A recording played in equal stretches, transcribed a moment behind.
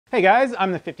Hey guys,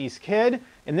 I'm the 50s Kid.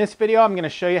 In this video, I'm going to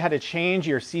show you how to change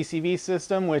your CCV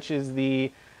system, which is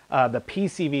the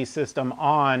PCV system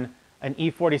on an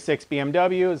E46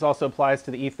 BMW. It also applies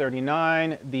to the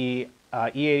E39, the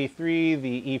E83,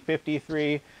 the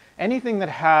E53, anything that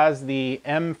has the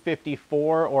M54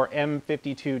 or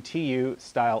M52 TU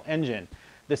style engine.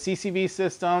 The CCV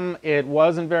system, it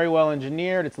wasn't very well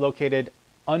engineered. It's located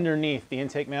underneath the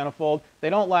intake manifold. They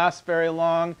don't last very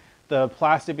long. The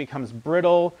plastic becomes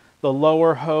brittle. The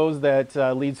lower hose that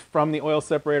leads from the oil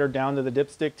separator down to the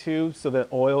dipstick tube so that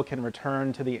oil can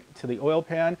return to the oil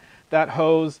pan, that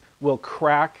hose will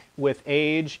crack with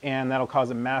age and that'll cause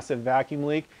a massive vacuum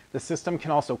leak. The system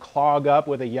can also clog up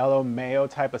with a yellow mayo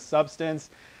type of substance.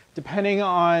 Depending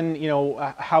on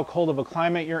how cold of a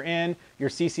climate you're in, your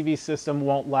CCV system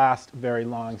won't last very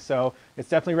long. So it's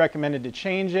definitely recommended to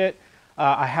change it.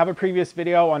 I have a previous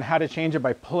video on how to change it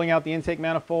by pulling out the intake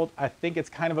manifold. I think it's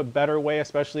kind of a better way,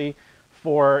 especially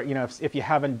for, if you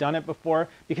haven't done it before,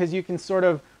 because you can sort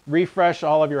of refresh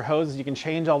all of your hoses. You can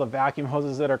change all the vacuum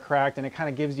hoses that are cracked, and it kind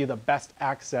of gives you the best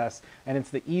access, and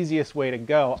it's the easiest way to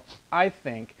go, I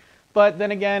think. But then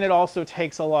again, it also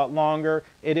takes a lot longer.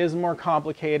 It is more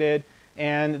complicated,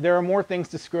 and there are more things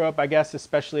to screw up, I guess,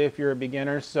 especially if you're a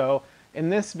beginner. So in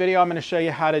this video, I'm going to show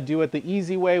you how to do it the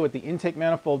easy way with the intake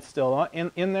manifold still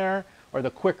in there, or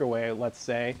the quicker way, let's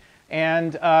say.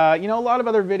 And a lot of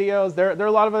other videos, there are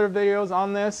a lot of other videos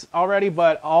on this already,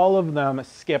 but all of them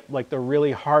skip like the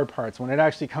really hard parts when it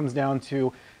actually comes down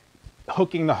to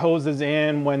hooking the hoses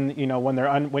in when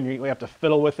you have to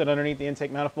fiddle with it underneath the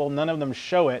intake manifold. None of them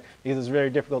show it because it's very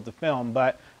difficult to film,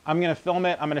 but I'm going to film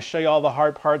it. I'm going to show you all the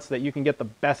hard parts so that you can get the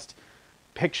best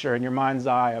picture in your mind's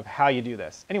eye of how you do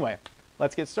this. Anyway,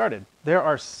 let's get started. There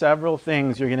are several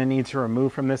things you're going to need to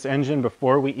remove from this engine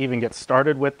before we even get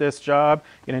started with this job.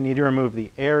 You're going to need to remove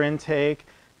the air intake,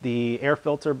 the air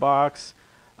filter box,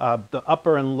 the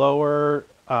upper and lower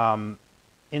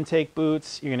intake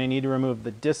boots. You're going to need to remove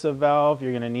the DISA valve.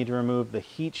 You're going to need to remove the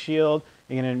heat shield.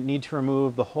 You're going to need to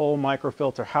remove the whole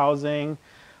microfilter housing.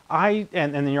 And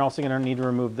then you're also going to need to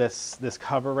remove this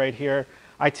cover right here.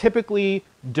 I typically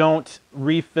don't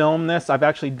refilm this. I've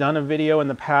actually done a video in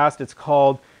the past. It's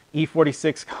called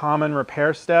E46 Common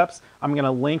Repair Steps. I'm going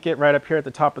to link it right up here at the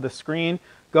top of the screen.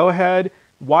 Go ahead,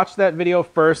 watch that video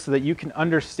first so that you can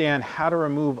understand how to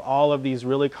remove all of these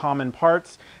really common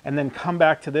parts, and then come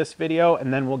back to this video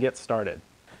and then we'll get started.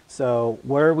 So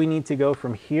where we need to go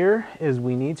from here is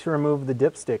we need to remove the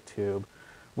dipstick tube.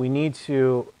 We need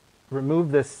to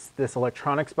remove this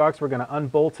electronics box. We're going to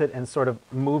unbolt it and sort of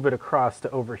move it across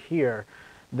to over here.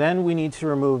 Then we need to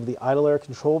remove the idle air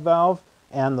control valve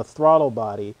and the throttle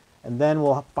body, and then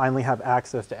we'll finally have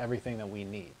access to everything that we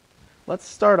need. Let's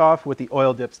start off with the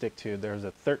oil dipstick tube. There's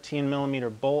a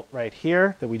 13mm bolt right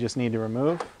here that we just need to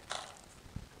remove.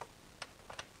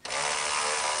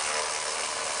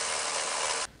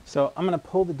 So I'm going to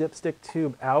pull the dipstick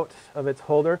tube out of its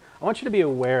holder. I want you to be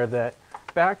aware that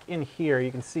back in here, you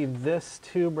can see this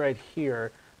tube right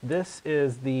here. This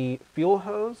is the fuel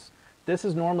hose. This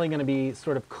is normally going to be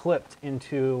sort of clipped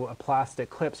into a plastic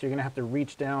clip, so you're going to have to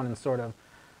reach down and sort of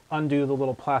undo the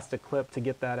little plastic clip to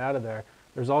get that out of there.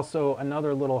 There's also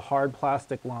another little hard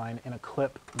plastic line and a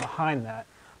clip behind that.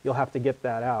 You'll have to get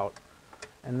that out.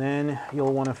 And then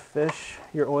you'll want to fish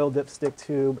your oil dipstick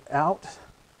tube out,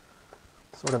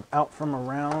 sort of out from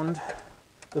around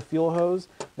the fuel hose.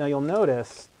 Now you'll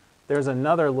notice there's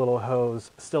another little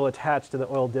hose still attached to the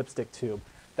oil dipstick tube.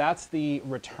 That's the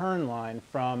return line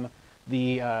from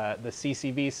the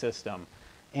CCV system.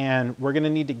 And we're going to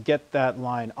need to get that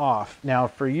line off. Now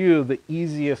for you, the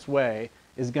easiest way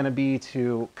is going to be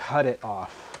to cut it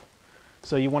off.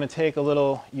 So you want to take a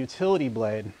little utility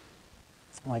blade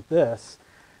like this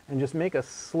and just make a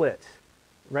slit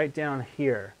right down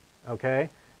here, okay?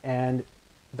 And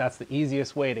that's the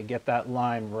easiest way to get that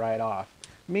line right off.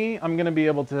 I'm going to be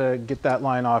able to get that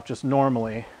line off just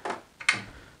normally,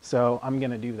 so I'm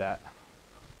going to do that.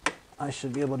 I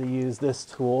should be able to use this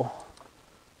tool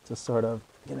to sort of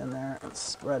get in there and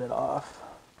spread it off.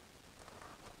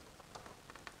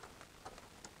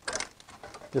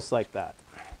 Just like that.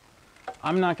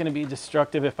 I'm not going to be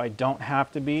destructive if I don't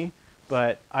have to be,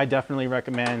 but I definitely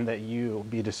recommend that you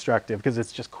be destructive because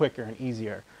it's just quicker and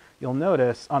easier. You'll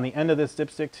notice on the end of this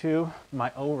dipstick tube,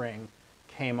 my O-ring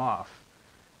came off.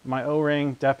 My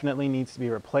O-ring definitely needs to be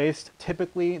replaced.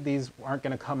 Typically, these aren't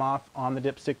going to come off on the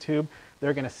dipstick tube.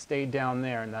 They're going to stay down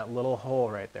there in that little hole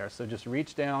right there. So just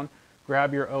reach down,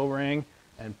 grab your O-ring,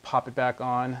 and pop it back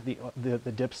on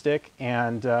the dipstick.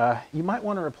 And you might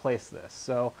want to replace this.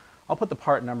 So I'll put the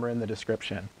part number in the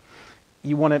description.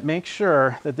 you want to make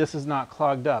sure that this is not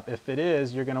clogged up. If it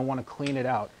is, you're going to want to clean it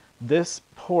out. This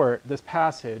port, this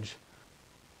passage,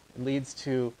 leads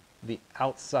to the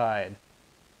outside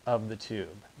of the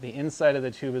tube. The inside of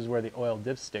the tube is where the oil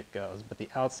dipstick goes, but the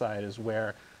outside is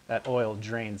where that oil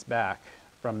drains back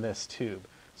from this tube.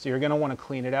 So you're going to want to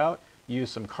clean it out. Use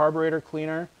some carburetor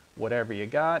cleaner, whatever you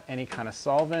got, any kind of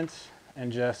solvent,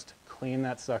 and just clean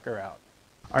that sucker out.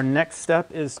 Our next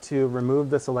step is to remove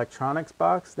this electronics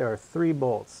box. There are 3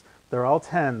 bolts. They're all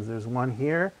 10s. There's one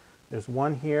here, there's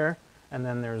one here, and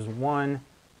then there's one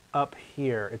up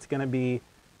here. It's going to be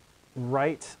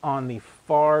right on the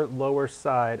far lower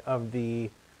side of the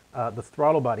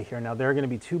throttle body here. Now there are going to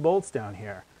be 2 bolts down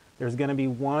here. There's going to be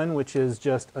one which is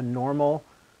just a normal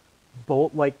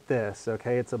bolt like this,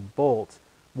 okay? It's a bolt.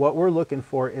 What we're looking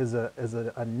for is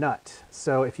a nut.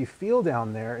 So if you feel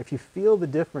down there, if you feel the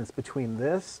difference between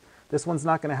this one's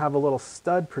not going to have a little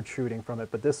stud protruding from it,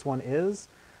 but this one is.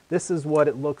 This is what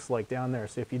it looks like down there.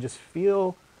 So if you just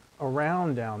feel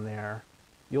around down there,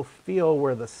 you'll feel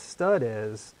where the stud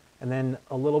is, and then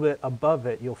a little bit above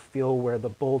it, you'll feel where the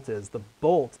bolt is. The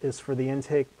bolt is for the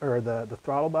intake, or the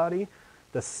throttle body.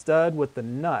 The stud with the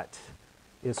nut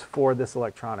is for this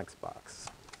electronics box.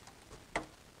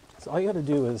 So all you got to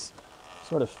do is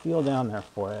sort of feel down there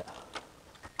for it.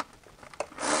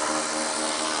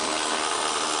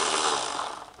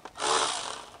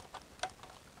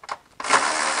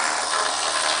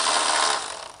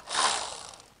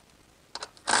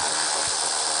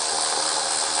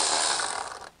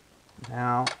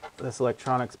 Now this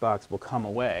electronics box will come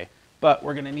away, but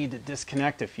we're going to need to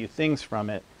disconnect a few things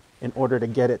from it in order to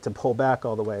get it to pull back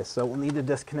all the way. So we'll need to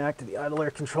disconnect the idle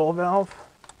air control valve.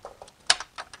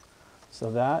 So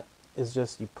that is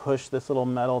just, you push this little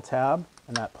metal tab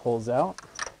and that pulls out.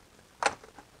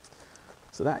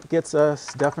 So that gets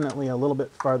us definitely a little bit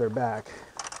farther back.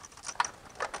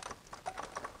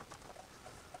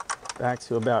 Back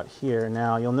to about here.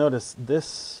 Now you'll notice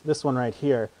this one right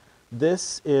here.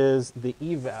 This is the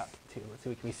evap tube. Let's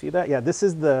see, can we see that? Yeah, this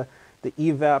is the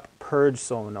evap purge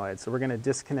solenoid. So we're going to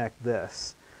disconnect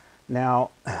this.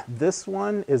 Now this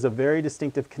one is a very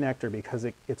distinctive connector because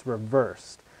it's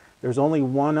reversed. There's only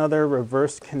one other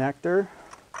reverse connector,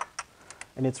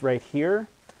 and it's right here,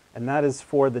 and that is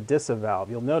for the DISA valve.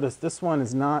 You'll notice this one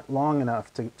is not long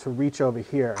enough to reach over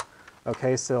here.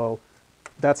 Okay, so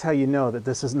that's how you know that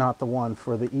this is not the one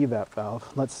for the evap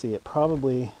valve. Let's see, it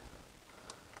probably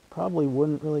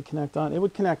wouldn't really connect on. It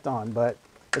would connect on, but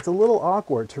it's a little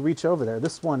awkward to reach over there.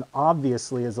 This one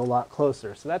obviously is a lot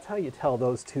closer, so that's how you tell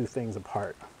those 2 things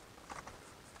apart.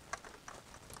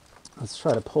 Let's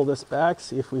try to pull this back,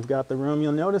 see if we've got the room.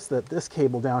 You'll notice that this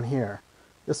cable down here,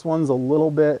 this one's a little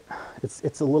bit,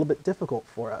 it's a little bit difficult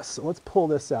for us. So let's pull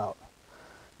this out.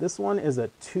 This one is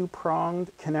a 2-pronged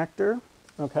connector,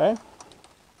 okay?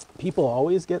 People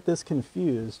always get this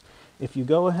confused. If you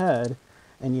go ahead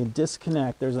and you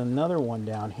disconnect, there's another one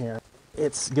down here.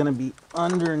 It's gonna be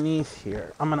underneath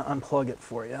here. I'm gonna unplug it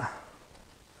for you.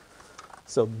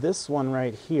 So this one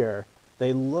right here,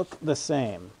 they look the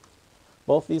same.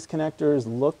 Both these connectors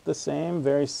look the same,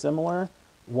 very similar.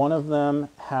 One of them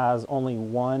has only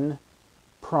 1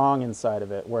 prong inside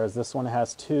of it, whereas this one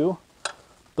has 2.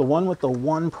 The one with the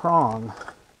 1 prong,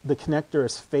 the connector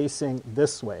is facing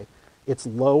this way. It's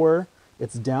lower,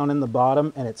 it's down in the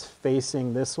bottom, and it's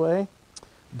facing this way.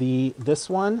 This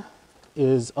one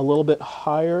is a little bit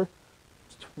higher,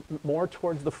 more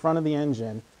towards the front of the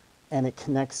engine, and it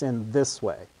connects in this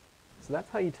way. So that's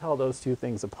how you tell those 2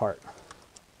 things apart.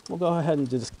 We'll go ahead and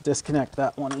just disconnect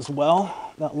that one as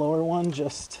well, that lower one,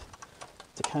 just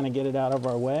to kind of get it out of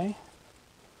our way.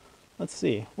 Let's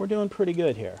see, we're doing pretty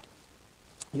good here.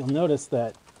 You'll notice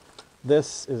that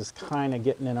this is kind of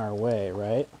getting in our way,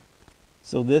 right?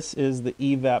 So this is the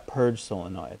evap purge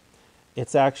solenoid.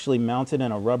 It's actually mounted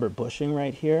in a rubber bushing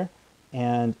right here,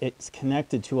 and it's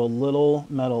connected to a little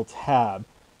metal tab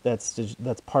that's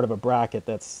part of a bracket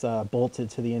that's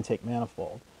bolted to the intake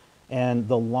manifold. And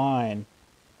the line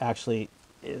actually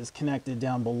is connected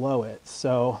down below it.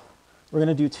 So we're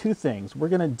going to do 2 things. We're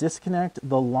going to disconnect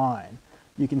the line.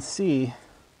 You can see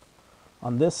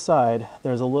on this side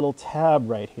there's a little tab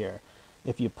right here.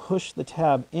 If you push the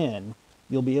tab in,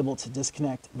 you'll be able to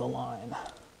disconnect the line.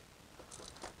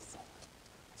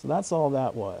 So that's all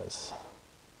that was.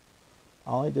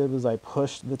 All I did was I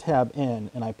pushed the tab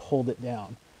in and I pulled it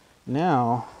down.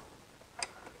 Now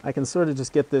I can sort of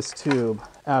just get this tube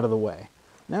out of the way.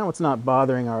 Now it's not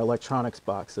bothering our electronics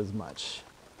box as much.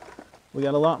 We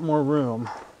got a lot more room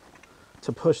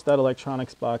to push that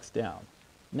electronics box down.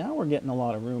 Now we're getting a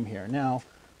lot of room here. Now,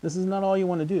 this is not all you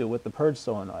want to do with the purge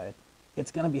solenoid.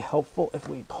 it's going to be helpful if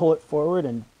we pull it forward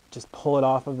and just pull it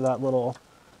off of that little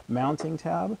mounting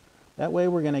tab. That way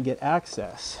we're going to get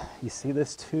access. You see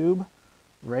this tube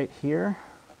right here?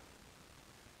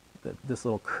 This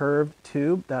little curved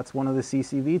tube, that's one of the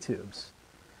CCV tubes.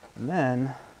 And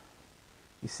then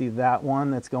you see that one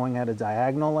that's going at a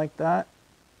diagonal like that,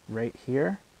 right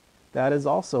here? That is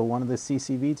also one of the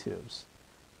CCV tubes.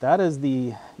 That is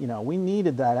the, we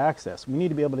needed that access. We need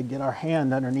to be able to get our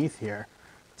hand underneath here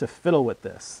to fiddle with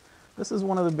this. This is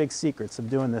one of the big secrets of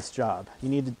doing this job. You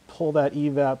need to pull that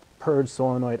evap purge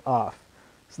solenoid off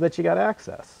so that you got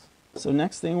access. So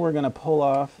next thing, we're going to pull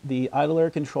off the idle air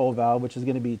control valve, which is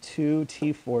going to be 2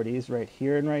 T40s right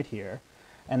here and right here.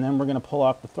 And then we're going to pull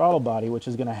off the throttle body, which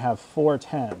is going to have 4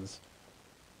 10s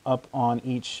up on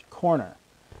each corner.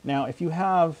 Now, if you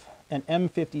have an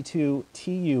M52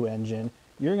 TU engine,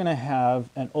 you're going to have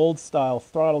an old style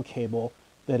throttle cable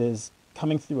that is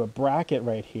coming through a bracket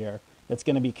right here that's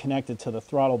going to be connected to the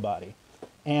throttle body.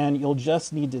 And you'll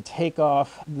just need to take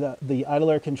off the idle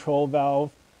air control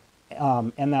valve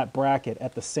and that bracket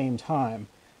at the same time,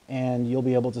 and you'll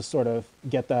be able to sort of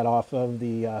get that off of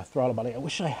the throttle body. I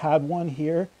wish I had one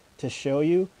here to show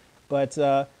you, but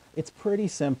it's pretty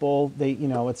simple.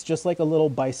 It's just like a little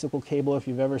bicycle cable. If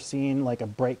you've ever seen like a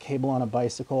brake cable on a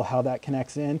bicycle, how that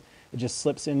connects in, it just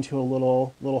slips into a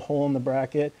little hole in the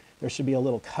bracket. There should be a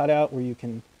little cutout where you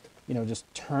can, just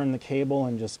turn the cable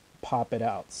and just pop it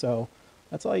out. So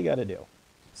that's all you got to do.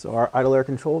 So our idle air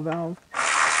control valve.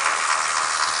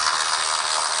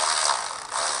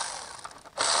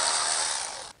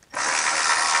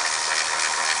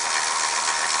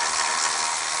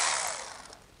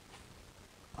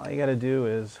 All you got to do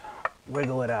is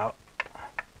wiggle it out.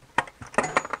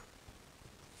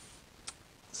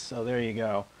 So there you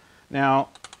go. Now,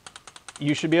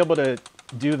 you should be able to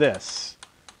do this.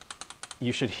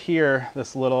 You should hear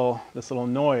this little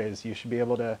noise. You should be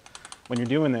able to, when you're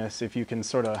doing this, if you can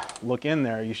sort of look in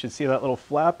there, you should see that little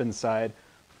flap inside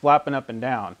flapping up and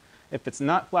down. If it's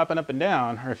not flapping up and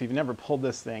down, or if you've never pulled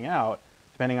this thing out,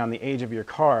 depending on the age of your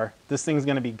car, this thing's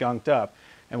going to be gunked up.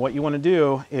 And what you want to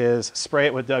do is spray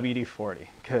it with WD-40,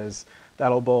 because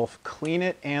that'll both clean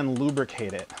it and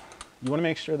lubricate it. You want to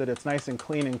make sure that it's nice and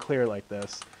clean and clear like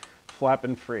this,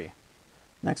 flapping free.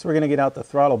 Next, we're going to get out the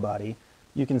throttle body.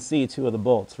 You can see 2 of the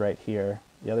bolts right here.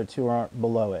 The other 2 are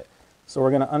below it. So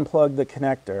we're going to unplug the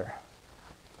connector.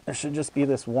 There should just be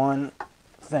this one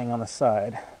thing on the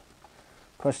side.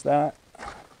 Push that,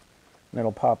 and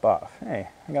it'll pop off. Hey,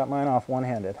 I got mine off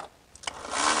one-handed.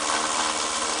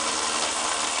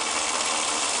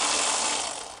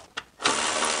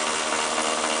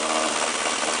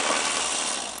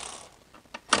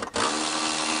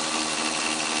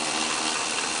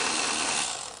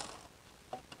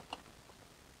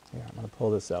 Here, I'm going to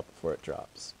pull this out before it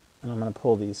drops. And I'm going to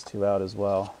pull these 2 out as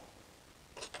well,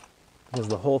 because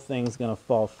the whole thing's going to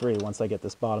fall free once I get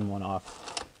this bottom one off.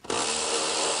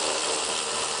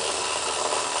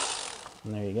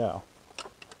 And there you go.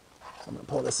 So I'm going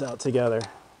to pull this out together.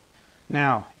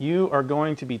 Now, you are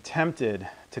going to be tempted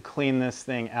to clean this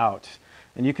thing out.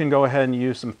 And you can go ahead and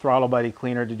use some throttle body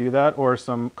cleaner to do that, or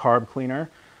some carb cleaner.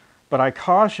 But I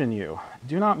caution you,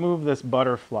 do not move this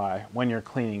butterfly when you're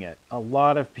cleaning it. A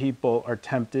lot of people are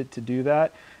tempted to do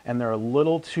that, and they're a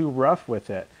little too rough with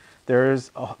it. There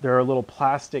are little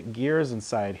plastic gears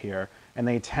inside here, and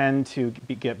they tend to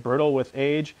get brittle with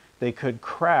age. They could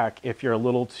crack if you're a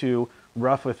little too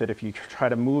rough with it, if you try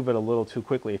to move it a little too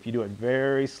quickly. If you do it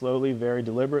very slowly, very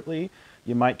deliberately,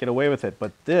 you might get away with it.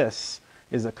 But this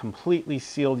is a completely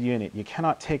sealed unit. You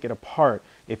cannot take it apart.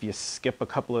 If you skip a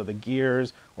couple of the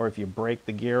gears, or if you break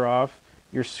the gear off,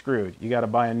 you're screwed. You got to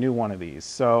buy a new one of these.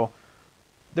 So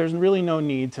there's really no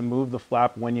need to move the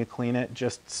flap when you clean it.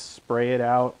 Just spray it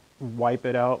out, wipe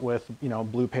it out with,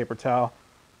 blue paper towel,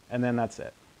 and then that's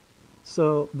it.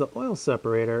 So the oil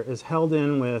separator is held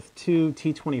in with 2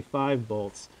 T25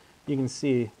 bolts. You can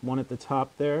see one at the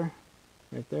top there,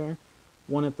 right there,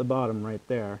 one at the bottom right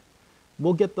there.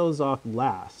 We'll get those off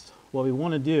last. What we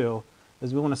want to do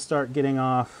is we want to start getting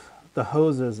off the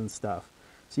hoses and stuff.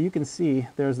 So you can see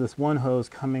there's this one hose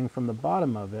coming from the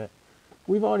bottom of it.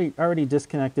 We've already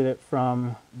disconnected it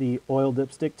from the oil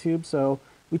dipstick tube, so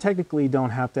we technically don't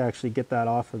have to actually get that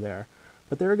off of there.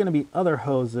 But there are going to be other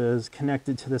hoses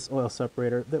connected to this oil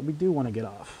separator that we do want to get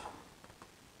off.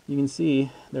 You can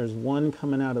see there's one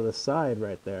coming out of the side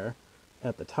right there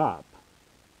at the top.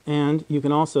 And you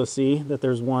can also see that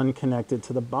there's one connected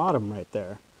to the bottom right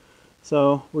there.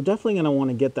 So we're definitely going to want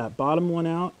to get that bottom one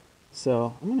out.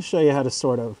 So I'm going to show you how to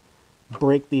sort of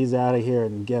break these out of here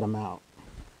and get them out.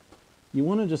 You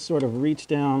want to just sort of reach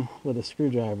down with a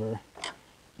screwdriver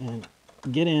and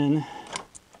get in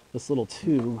this little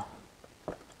tube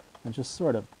and just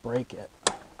sort of break it.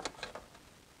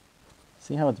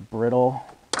 See how it's brittle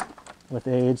with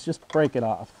age? Just break it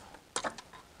off.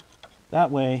 That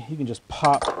way you can just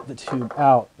pop the tube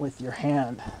out with your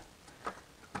hand,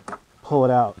 pull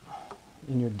it out,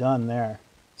 and you're done there.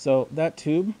 So that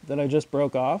tube that I just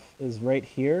broke off is right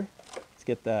here. Let's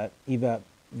get that evap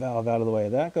valve out of the way.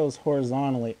 That goes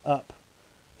horizontally up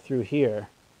through here,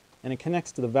 and it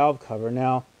connects to the valve cover.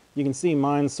 Now you can see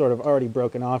mine's sort of already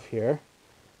broken off here,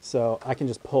 so I can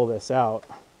just pull this out,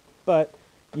 but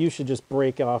you should just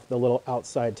break off the little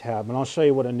outside tab, and I'll show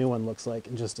you what a new one looks like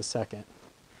in just a second.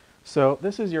 So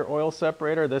this is your oil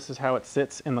separator. This is how it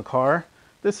sits in the car.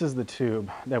 This is the tube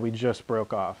that we just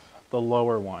broke off, the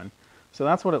lower one. So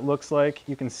that's what it looks like.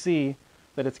 You can see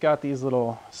that it's got these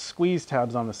little squeeze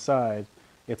tabs on the side.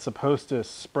 It's supposed to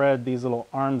spread these little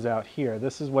arms out here.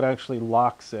 This is what actually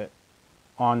locks it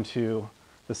onto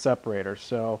the separator.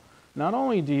 So not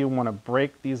only do you want to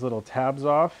break these little tabs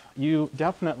off, you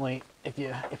definitely,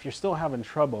 if you're still having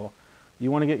trouble, you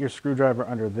want to get your screwdriver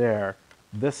under there.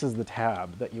 This is the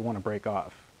tab that you want to break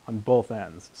off on both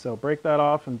ends. So break that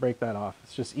off and break that off.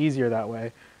 It's just easier that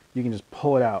way. You can just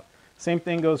pull it out. Same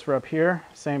thing goes for up here.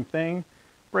 Same thing.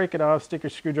 Break it off, stick your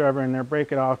screwdriver in there,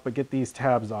 break it off, but get these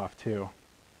tabs off too.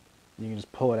 You can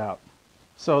just pull it out.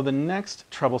 So the next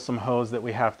troublesome hose that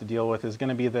we have to deal with is going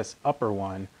to be this upper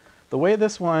one. The way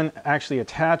this one actually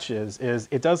attaches is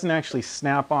it doesn't actually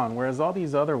snap on, whereas all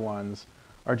these other ones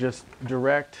are just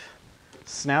direct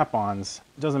snap-ons.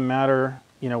 It doesn't matter,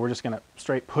 you know, we're just going to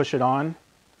straight push it on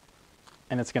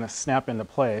and it's going to snap into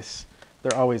place.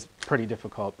 They're always pretty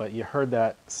difficult, but you heard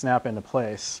that snap into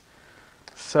place.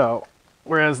 So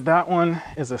whereas that one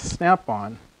is a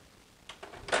snap-on,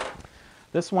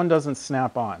 this one doesn't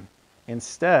snap on.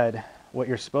 Instead, what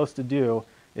you're supposed to do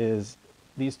is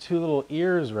these two little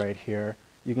ears right here,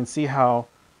 you can see how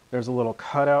there's a little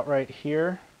cutout right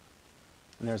here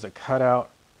and there's a cutout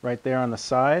right there on the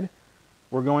side.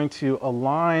 We're going to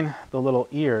align the little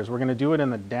ears. We're going to do it in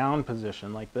the down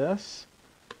position like this,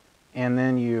 and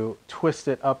then you twist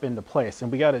it up into place.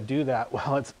 And we got to do that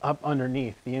while it's up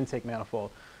underneath the intake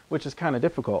manifold, which is kind of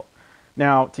difficult.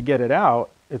 Now, to get it out,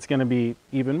 it's going to be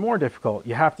even more difficult.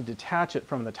 You have to detach it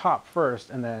from the top first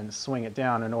and then swing it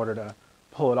down in order to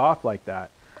pull it off like that.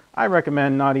 I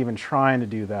recommend not even trying to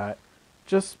do that.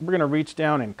 Just, we're going to reach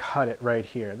down and cut it right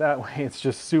here. That way it's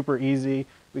just super easy.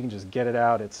 We can just get it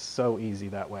out. It's so easy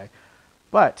that way.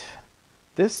 But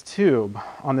this tube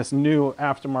on this new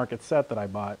aftermarket set that I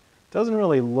bought doesn't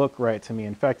really look right to me.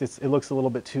 In fact, it looks a little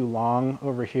bit too long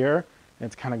over here. And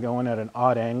it's kind of going at an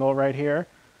odd angle right here.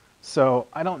 So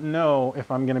I don't know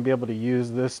if I'm going to be able to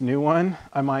use this new one.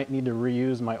 I might need to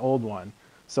reuse my old one.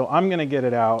 So I'm going to get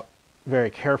it out very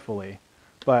carefully.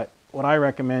 But what I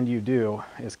recommend you do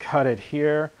is cut it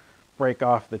here, break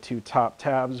off the two top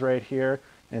tabs right here,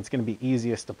 and it's going to be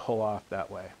easiest to pull off that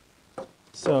way.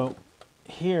 So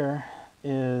here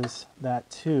is that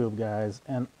tube, guys,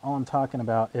 and all I'm talking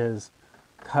about is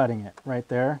cutting it right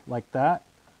there like that.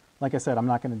 Like I said, I'm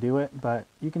not going to do it, but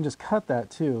you can just cut that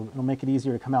tube. It'll make it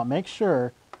easier to come out. Make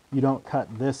sure you don't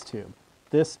cut this tube.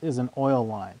 This is an oil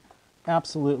line.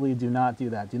 Absolutely do not do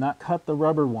that. Do not cut the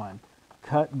rubber one.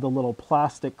 Cut the little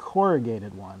plastic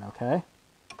corrugated one, okay?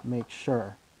 Make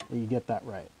sure that you get that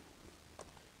right.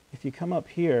 If you come up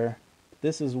here,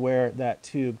 this is where that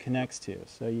tube connects to.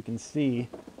 So you can see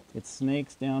it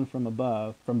snakes down from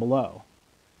below,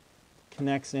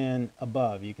 connects in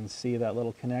above. You can see that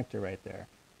little connector right there.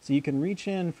 So you can reach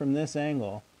in from this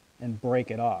angle and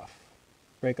break it off.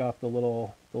 Break off the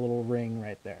little ring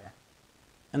right there.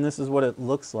 And this is what it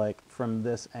looks like from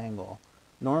this angle.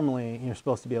 Normally, you're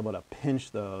supposed to be able to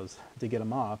pinch those to get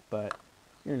them off, but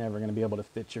you're never going to be able to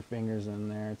fit your fingers in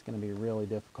there. It's going to be really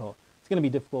difficult. It's going to be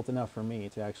difficult enough for me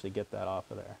to actually get that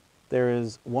off of there. There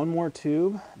is one more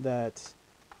tube that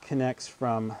connects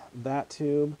from that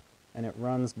tube, and it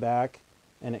runs back,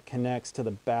 and it connects to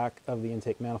the back of the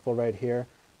intake manifold right here.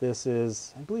 This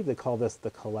is, I believe they call this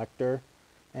the collector,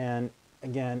 and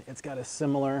again, it's got a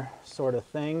similar sort of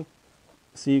thing,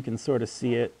 so you can sort of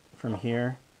see it from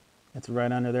here. It's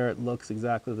right under there. It looks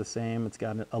exactly the same. It's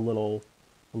got a little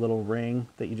ring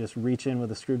that you just reach in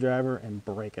with a screwdriver and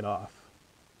break it off.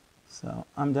 So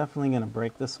I'm definitely going to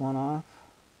break this one off.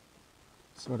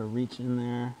 Sort of reach in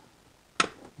there.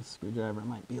 The screwdriver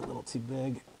might be a little too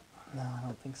big. No, I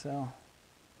don't think so.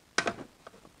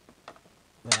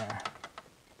 There.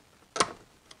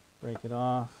 Break it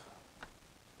off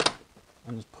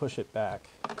and just push it back.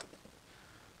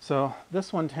 So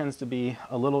this one tends to be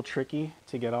a little tricky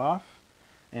to get off,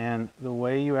 and the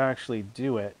way you actually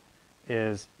do it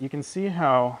is you can see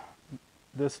how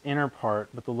this inner part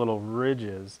with the little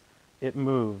ridges, it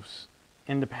moves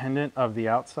independent of the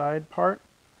outside part.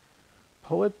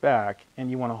 Pull it back,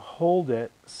 and you want to hold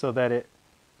it so that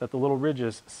the little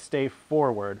ridges stay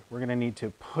forward. We're going to need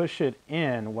to push it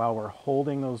in while we're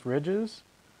holding those ridges.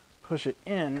 Push it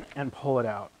in and pull it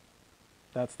out.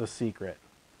 That's the secret.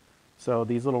 So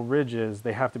these little ridges,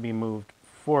 they have to be moved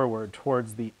forward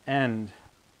towards the end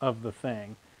of the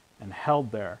thing and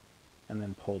held there and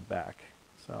then pulled back.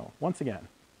 So once again,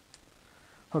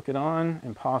 hook it on,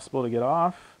 impossible to get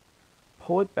off,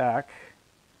 pull it back,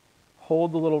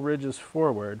 hold the little ridges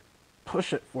forward,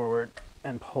 push it forward,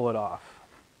 and pull it off.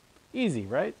 Easy,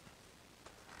 right?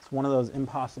 It's one of those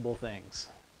impossible things.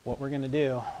 What we're going to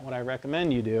do, what I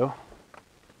recommend you do,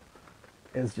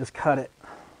 is just cut it.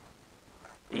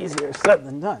 Easier said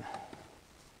than done.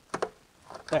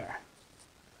 There.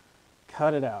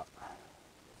 Cut it out.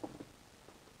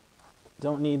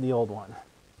 Don't need the old one.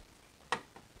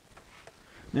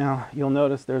 Now, you'll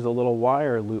notice there's a little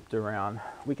wire looped around.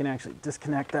 We can actually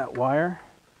disconnect that wire.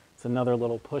 It's another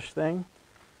little push thing.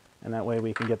 And that way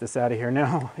we can get this out of here.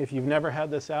 Now, if you've never had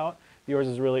this out, if yours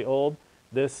is really old,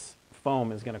 this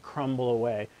foam is going to crumble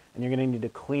away, and you're going to need to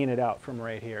clean it out from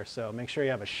right here. So make sure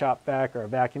you have a shop vac or a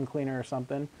vacuum cleaner or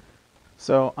something.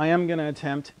 So I am going to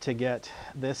attempt to get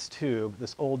this tube,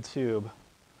 this old tube,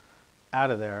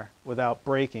 out of there without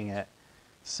breaking it.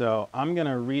 So I'm going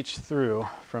to reach through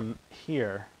from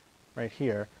here, right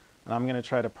here, and I'm going to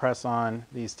try to press on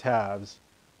these tabs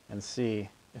and see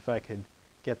if I could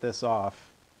get this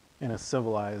off in a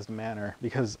civilized manner,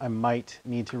 because I might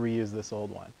need to reuse this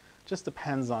old one. Just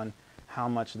depends on how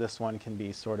much this one can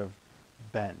be sort of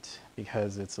bent,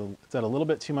 because it's at a little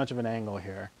bit too much of an angle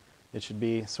here. It should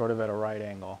be sort of at a right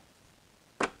angle.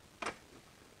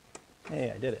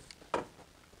 Hey, I did it.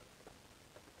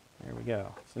 There we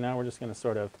go. So now we're just going to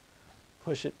sort of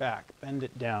push it back, bend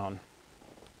it down.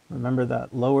 Remember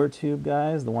that lower tube,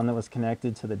 guys, the one that was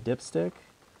connected to the dipstick?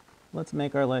 Let's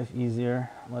make our life easier.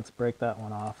 Let's break that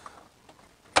one off.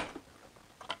 Okay,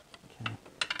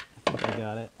 I think I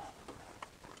got it.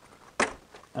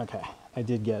 Okay, I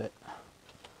did get it.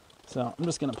 So I'm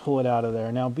just going to pull it out of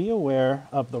there. Now be aware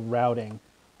of the routing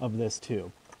of this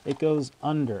tube. It goes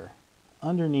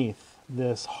underneath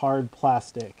this hard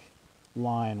plastic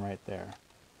line right there.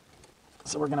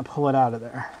 So we're going to pull it out of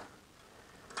there.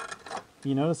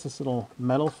 You notice this little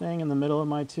metal thing in the middle of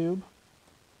my tube?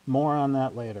 More on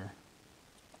that later.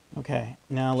 Okay,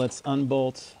 now let's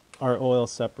unbolt our oil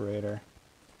separator.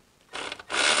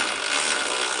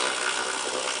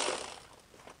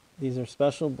 These are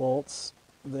special bolts.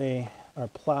 They are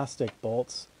plastic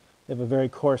bolts. They have a very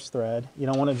coarse thread. You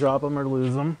don't want to drop them or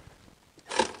lose them.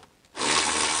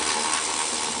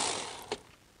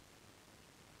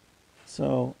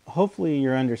 So hopefully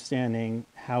you're understanding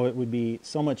how it would be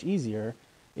so much easier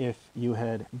if you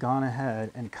had gone ahead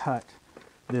and cut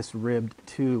this ribbed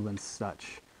tube and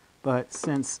such. But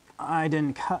since I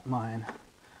didn't cut mine,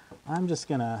 I'm just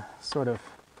gonna sort of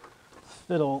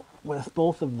fiddle with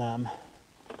both of them,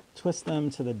 twist them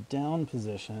to the down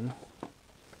position.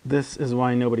 This is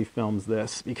why nobody films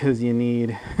this, because you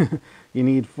need you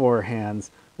need 4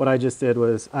 hands. What I just did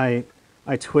was I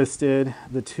twisted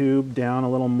the tube down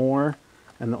a little more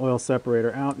and the oil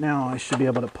separator out. Now I should be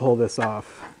able to pull this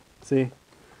off. See?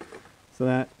 So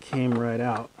that came right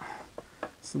out.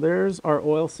 So there's our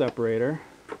oil separator.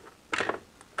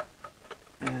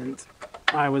 And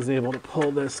I was able to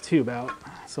pull this tube out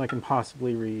so I can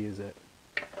possibly reuse it.